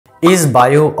Is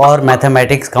bio or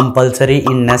mathematics compulsory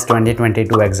in NEST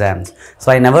 2022 exams?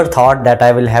 So I never thought that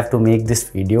I will have to make this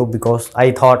video because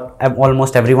I thought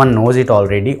almost everyone knows it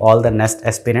already, all the NEST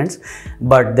aspirants.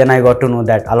 But then I got to know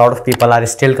that a lot of people are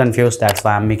still confused. That's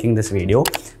why I'm making this video.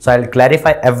 So I'll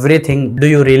clarify everything. Do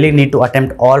you really need to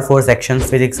attempt all 4 sections,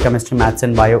 physics, chemistry, maths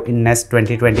and bio in NEST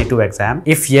 2022 exam?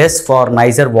 If yes, for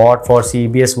NISER what, for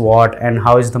CEBS what, and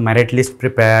how is the merit list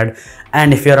prepared?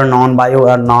 And if you're a non-bio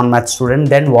or non-math student,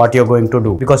 then what you're going to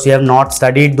do, because you have not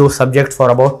studied those subjects for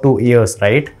about 2 years,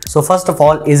 right? So first of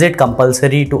all, is it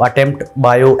compulsory to attempt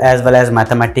bio as well as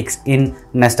mathematics in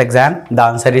NEST exam? The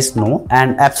answer is no.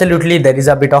 And absolutely there is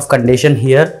a bit of condition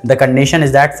here. The condition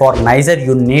is that for NISER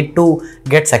you need to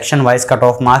get section wise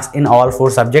cutoff marks in all 4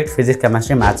 subjects, physics,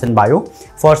 chemistry, maths and bio.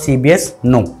 For CBS,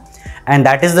 no. And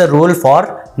that is the rule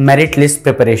for merit list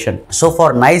preparation. So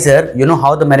for NISER, you know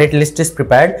how the merit list is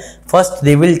prepared. First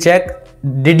they will check,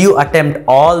 did you attempt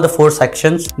all the 4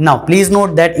 sections? Now please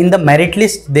note that in the merit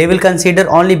list they will consider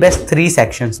only best 3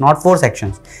 sections, not 4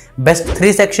 sections. Best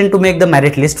 3 sections to make the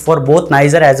merit list for both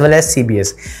NISER as well as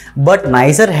CBS. But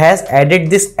NISER has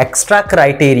added this extra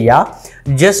criteria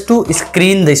just to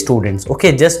screen the students,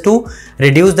 okay, just to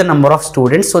reduce the number of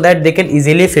students so that they can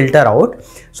easily filter out.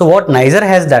 So what NISER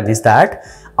has done is that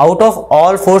out of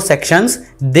all 4 sections,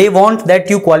 they want that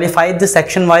you qualify the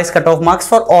section wise cutoff marks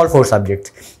for all 4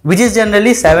 subjects, which is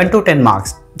generally 7 to 10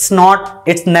 marks.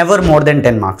 It's never more than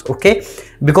 10 marks, okay,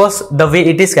 because the way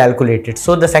it is calculated.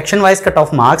 So the section wise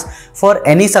cutoff marks for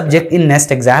any subject in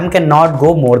NEST exam cannot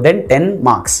go more than 10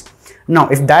 marks. Now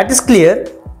if that is clear,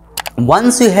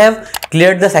 once you have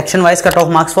cleared the section wise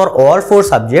cutoff marks for all 4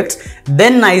 subjects,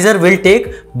 then NISER will take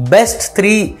best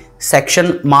 3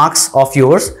 section marks of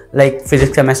yours, like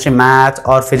physics, chemistry, math,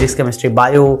 or physics, chemistry,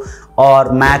 bio,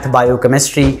 or math, bio,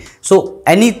 chemistry. So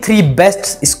any 3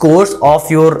 best scores of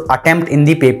your attempt in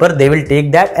the paper, they will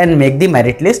take that and make the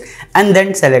merit list and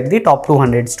then select the top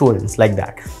 200 students, like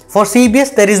that. For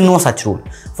CEBS there is no such rule.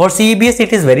 For CEBS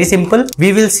it is very simple.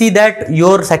 We will see that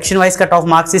your section wise cutoff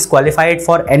marks is qualified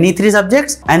for any 3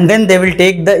 subjects, and then they will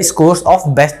take the scores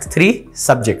of best 3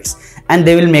 subjects and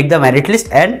they will make the merit list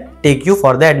and take you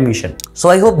for the admission. So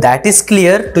I hope that is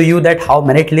clear to you that how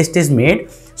merit list is made.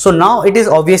 So now it is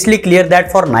obviously clear that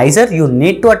for NISER you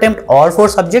need to attempt all 4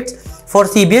 subjects. For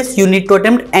CBS you need to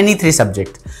attempt any 3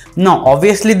 subjects. Now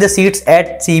obviously the seats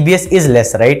at CBS is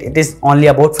less, right? It is only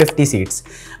about 50 seats.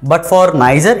 But for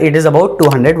NISER it is about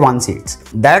 201 seats.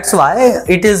 That's why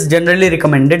it is generally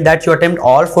recommended that you attempt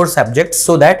all 4 subjects,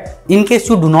 so that in case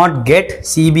you do not get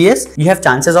CBS, you have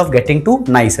chances of getting to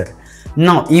NISER.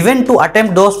 Now even to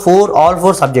attempt those all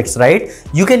 4 subjects, right,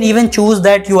 you can even choose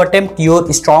that you attempt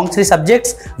your strong 3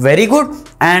 subjects, very good,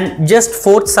 and just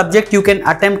 4th subject you can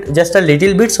attempt just a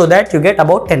little bit so that you get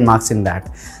about 10 marks in that.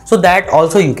 So that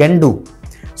also you can do.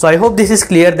 So I hope this is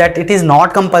clear that it is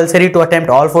not compulsory to attempt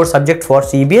all 4 subjects for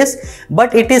CBS,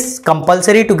 but it is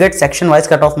compulsory to get section wise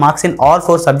cutoff marks in all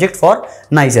 4 subjects for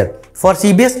NISER. For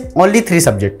CBS only 3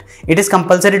 subjects. It is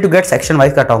compulsory to get section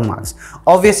wise cutoff marks.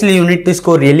 Obviously you need to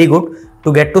score really good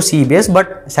to get to CBS,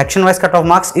 but section wise cutoff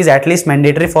marks is at least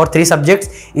mandatory for 3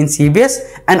 subjects in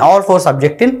CBS and all 4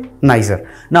 subjects in NISER.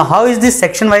 Now how is this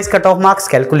section wise cutoff marks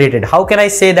calculated? How can I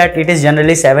say that it is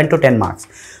generally 7 to 10 marks?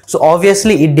 So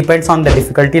obviously it depends on the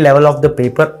difficulty level of the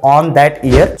paper on that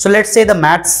year. So let's say the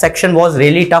maths section was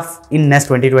really tough in NEST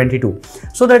 2022.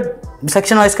 So the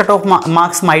section wise cutoff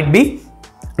marks might be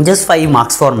just 5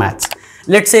 marks for maths.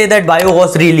 Let's say that bio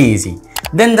was really easy.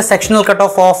 Then the sectional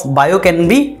cutoff of bio can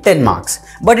be 10 marks,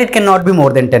 but it cannot be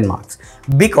more than 10 marks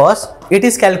because it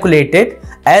is calculated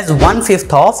as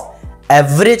 1/5 of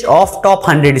average of top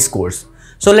 100 scores.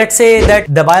 So let's say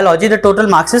that the biology, the total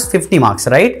marks is 50 marks,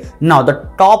 right? Now the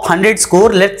top 100 score,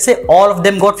 let's say all of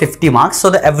them got 50 marks. So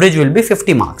the average will be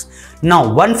 50 marks. Now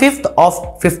 1/5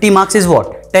 of 50 marks is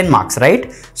what? 10 marks,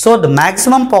 right? So the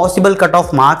maximum possible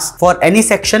cutoff marks for any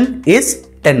section is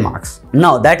 10 marks.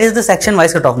 Now that is the section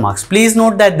wise cutoff marks. Please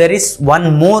note that there is one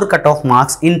more cutoff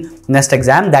marks in NEST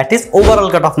exam, that is overall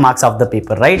cutoff marks of the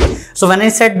paper, right? So when I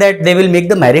said that they will make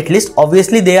the merit list,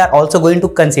 obviously they are also going to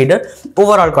consider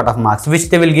overall cutoff marks, which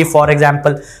they will give. For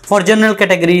example, for general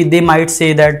category they might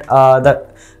say that the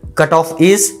cutoff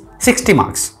is 60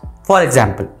 marks, for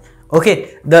example. Okay,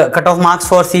 the cutoff marks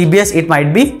for CBS it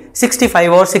might be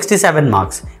 65 or 67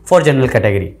 marks for general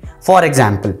category, for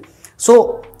example. So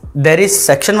there is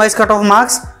section wise cutoff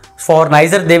marks. For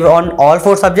NISER they were on all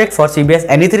 4 subjects, for CBS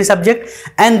any 3 subject,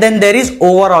 and then there is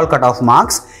overall cutoff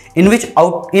marks, in which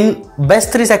in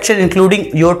best 3 section including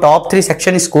your top 3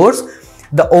 section scores,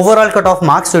 the overall cutoff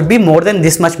marks should be more than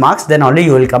this much marks, then only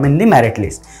you will come in the merit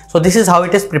list. So this is how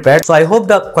it is prepared. So I hope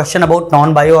the question about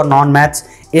non-bio or non-maths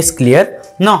is clear.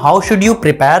 Now how should you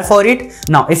prepare for it?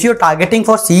 Now if you're targeting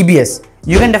for CBS,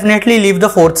 you can definitely leave the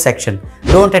fourth section.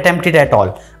 Don't attempt it at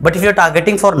all. But if you're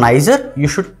targeting for NISER, you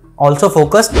should also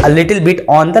focus a little bit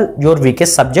on your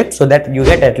weakest subject so that you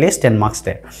get at least 10 marks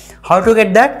there. How to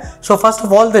get that? So first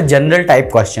of all, the general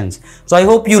type questions. So I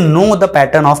hope you know the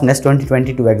pattern of NEST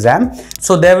 2022 exam.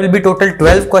 So there will be total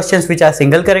 12 questions which are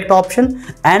single correct option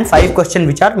and 5 questions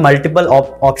which are multiple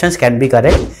options can be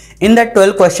correct. In that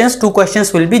 12 questions, 2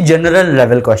 questions will be general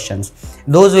level questions.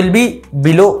 Those will be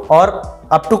below or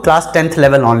up to class 10th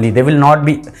level only. They will not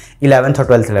be 11th or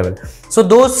 12th level. So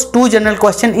those 2 general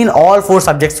questions in all 4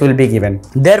 subjects will be given.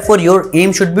 Therefore, your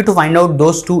aim should be to find out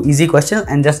those 2 easy questions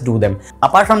and just do them.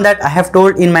 Apart from that, I have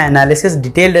told in my analysis,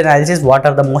 detailed analysis, what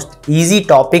are the most easy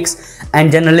topics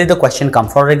and generally the question come.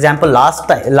 For example,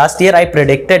 last year I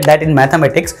predicted that in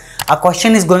mathematics, a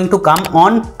question is going to come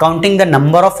on counting the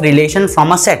number of relations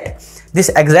from a set. This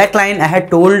exact line I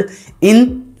had told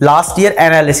in last year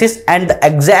analysis, and the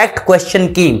exact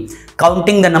question came,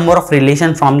 counting the number of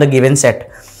relations from the given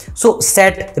set. So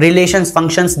set, relations,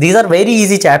 functions, these are very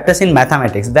easy chapters in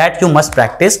mathematics that you must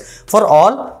practice for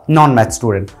all non-math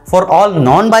students. For all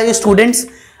non-bio students,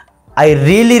 I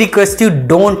really request you,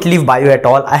 don't leave bio at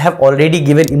all. I have already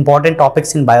given important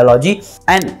topics in biology,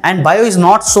 and bio is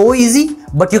not so easy,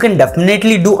 but you can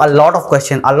definitely do a lot of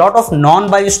questions. A lot of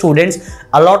non-bio students,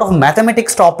 a lot of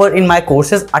mathematics topper in my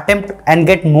courses attempt and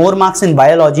get more marks in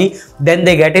biology than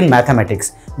they get in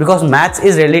mathematics, because maths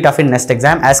is really tough in NEST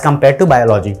exam as compared to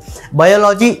biology.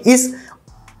 Biology is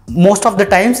most of the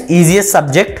times easiest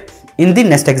subject in the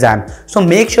NEST exam. So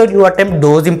make sure you attempt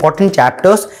those important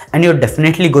chapters and you're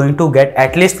definitely going to get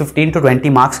at least 15 to 20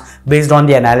 marks based on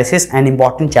the analysis and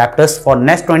important chapters for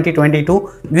NEST 2022,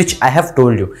 which I have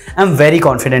told you. I'm very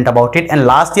confident about it, and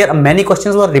last year many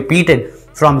questions were repeated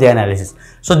from the analysis.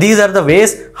 So these are the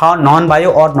ways how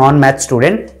non-bio or non-math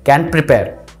student can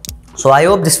prepare. So I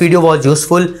hope this video was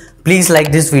useful. Please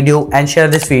like this video and share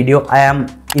this video. I am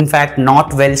in fact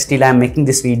not well, still I am making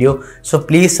this video. So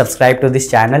please subscribe to this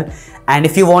channel. And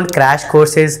if you want crash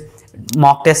courses,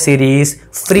 mock test series,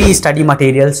 free study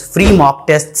materials, free mock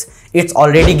tests, it's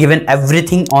already given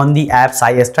everything on the app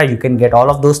SciAstra. You can get all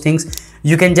of those things.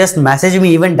 You can just message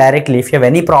me even directly. If you have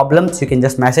any problems, you can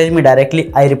just message me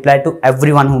directly. I reply to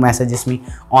everyone who messages me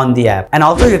on the app. And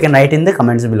also you can write in the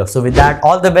comments below. So with that,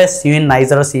 all the best. See you in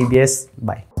NISER or CEBS.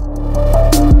 Bye.